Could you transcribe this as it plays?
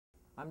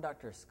I'm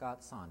Dr.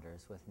 Scott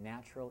Saunders with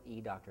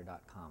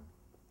NaturalEDoctor.com.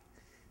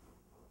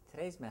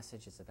 Today's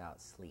message is about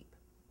sleep.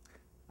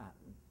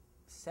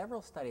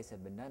 Several studies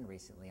have been done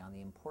recently on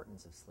the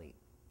importance of sleep.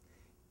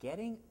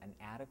 Getting an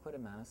adequate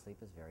amount of sleep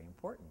is very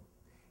important.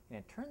 And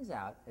it turns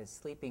out that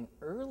sleeping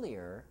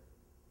earlier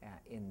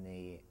in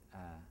the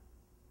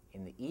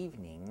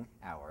evening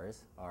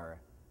hours, or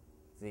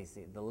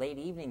the late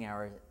evening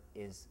hours,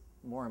 is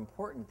more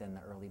important than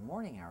the early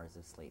morning hours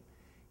of sleep.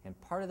 And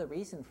part of the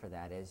reason for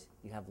that is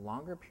you have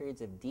longer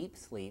periods of deep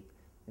sleep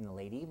in the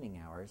late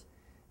evening hours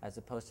as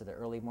opposed to the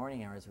early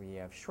morning hours where you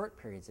have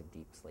short periods of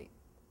deep sleep.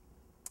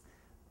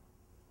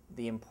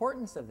 The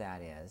importance of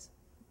that is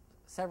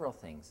several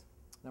things.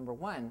 Number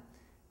one,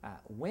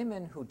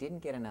 women who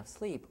didn't get enough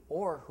sleep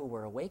or who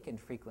were awakened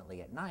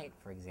frequently at night,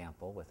 for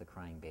example, with a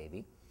crying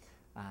baby,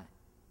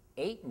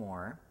 ate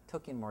more,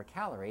 took in more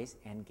calories,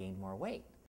 and gained more weight.